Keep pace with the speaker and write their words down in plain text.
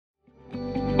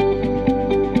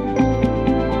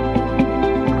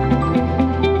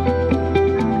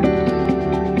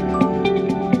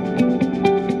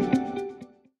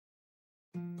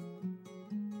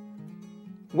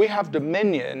have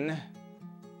dominion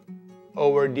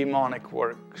over demonic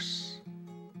works.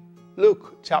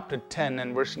 Luke chapter 10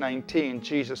 and verse 19,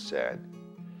 Jesus said,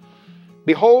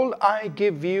 "Behold, I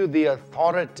give you the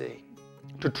authority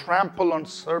to trample on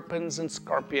serpents and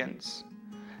scorpions,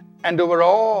 and over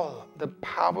all the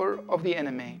power of the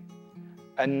enemy,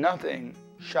 and nothing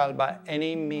shall by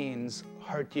any means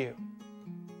hurt you."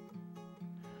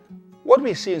 What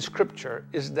we see in Scripture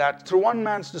is that through one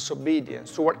man's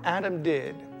disobedience, through what Adam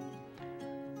did,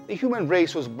 the human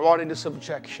race was brought into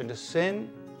subjection to sin,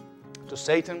 to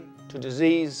Satan, to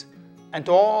disease, and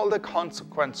to all the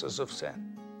consequences of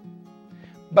sin.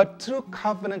 But through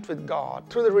covenant with God,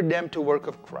 through the redemptive work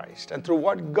of Christ, and through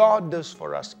what God does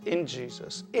for us in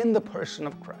Jesus, in the person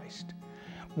of Christ,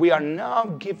 we are now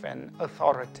given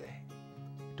authority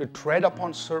to tread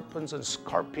upon serpents and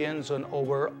scorpions and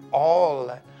over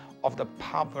all of the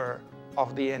power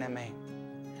of the enemy.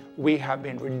 We have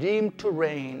been redeemed to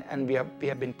reign, and we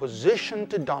have been positioned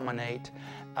to dominate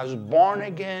as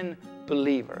born-again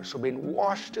believers who've been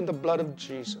washed in the blood of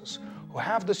Jesus, who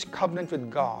have this covenant with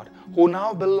God, who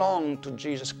now belong to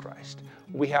Jesus Christ.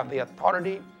 We have the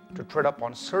authority to tread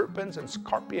upon serpents and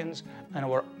scorpions and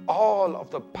over all of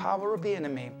the power of the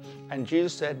enemy. And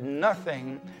Jesus said,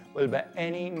 nothing will by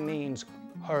any means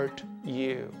hurt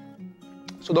you.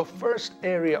 So the first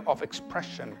area of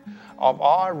expression of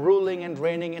our ruling and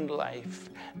reigning in life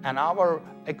and our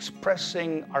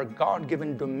expressing our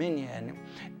God-given dominion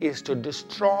is to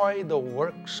destroy the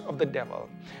works of the devil.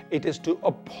 It is to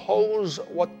oppose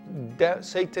what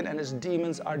Satan and his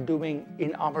demons are doing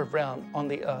in our realm on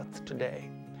the earth today.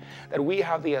 That we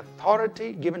have the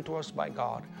authority given to us by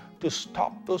God to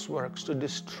stop those works, to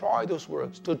destroy those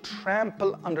works, to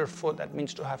trample underfoot. That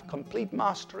means to have complete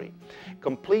mastery,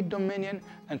 complete dominion,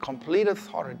 and complete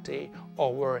authority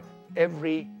over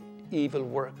every evil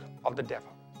work of the devil.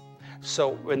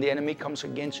 So when the enemy comes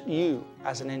against you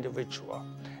as an individual,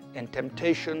 in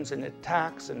temptations and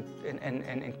attacks and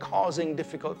causing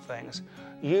difficult things,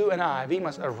 you and I, we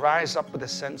must arise up with a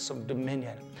sense of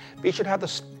dominion. We should have the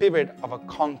spirit of a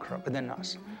conqueror within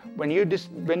us. When you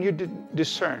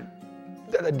discern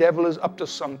that the devil is up to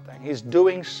something, he's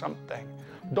doing something,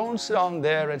 don't sit down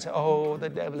there and say, oh, the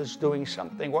devil is doing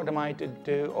something, what am I to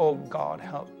do? Oh, God,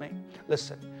 help me.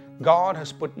 Listen, God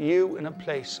has put you in a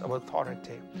place of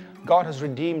authority. God has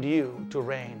redeemed you to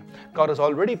reign. God has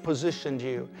already positioned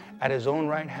you at His own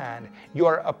right hand. You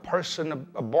are a person,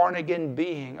 a born-again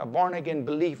being, a born-again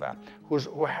believer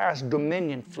who has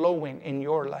dominion flowing in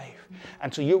your life.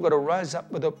 And so you've got to rise up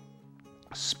with a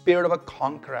spirit of a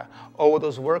conqueror over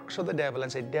those works of the devil and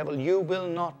say, devil, you will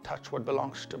not touch what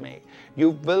belongs to me. You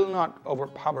will not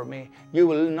overpower me. You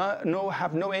will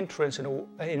have no entrance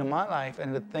into my life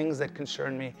and the things that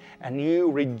concern me. And you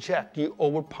reject, you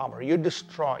overpower, you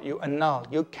destroy, you annul,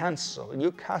 you cancel,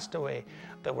 you cast away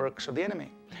the works of the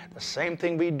enemy. The same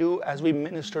thing we do as we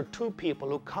minister to people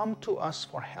who come to us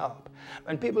for help.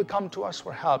 When people come to us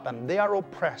for help and they are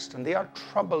oppressed and they are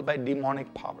troubled by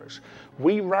demonic powers,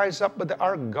 we rise up with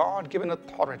our God-given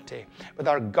authority, with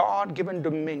our God-given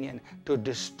dominion to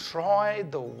destroy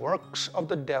the works of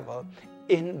the devil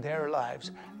in their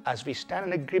lives as we stand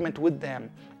in agreement with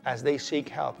them as they seek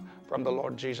help from the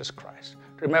Lord Jesus Christ.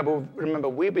 Remember,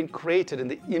 we've been created in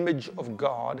the image of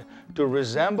God to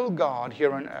resemble God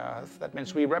here on earth. That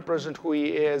means we represent who He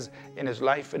is in His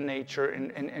life and nature,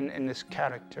 in His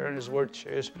character and His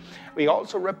virtues. We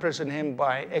also represent Him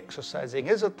by exercising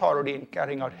His authority and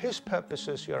carrying out His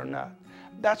purposes here on earth.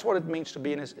 That's what it means to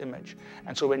be in His image.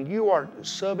 And so when you are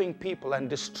serving people and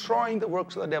destroying the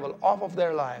works of the devil off of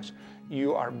their lives,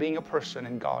 you are being a person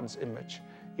in God's image.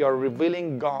 You are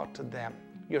revealing God to them.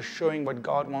 You're showing what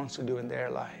God wants to do in their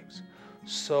lives.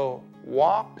 So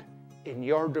walk in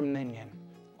your dominion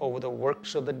over the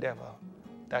works of the devil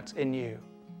that's in you.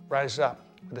 Rise up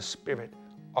with the spirit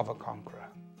of a conqueror.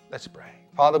 Let's pray.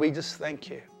 Father, we just thank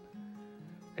you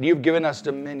that you've given us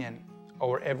dominion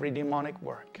over every demonic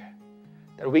work,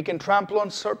 that we can trample on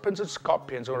serpents and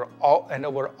scorpions over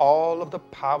all of the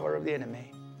power of the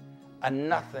enemy, and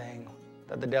nothing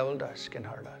that the devil does can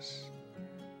hurt us.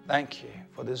 Thank you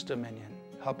for this dominion.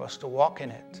 Help us to walk in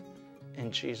it.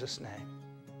 In Jesus' name,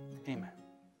 amen.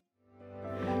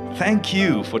 Thank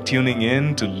you for tuning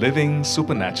in to Living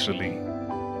Supernaturally.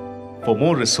 For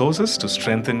more resources to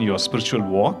strengthen your spiritual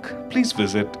walk, please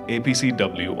visit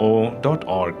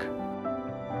apcwo.org.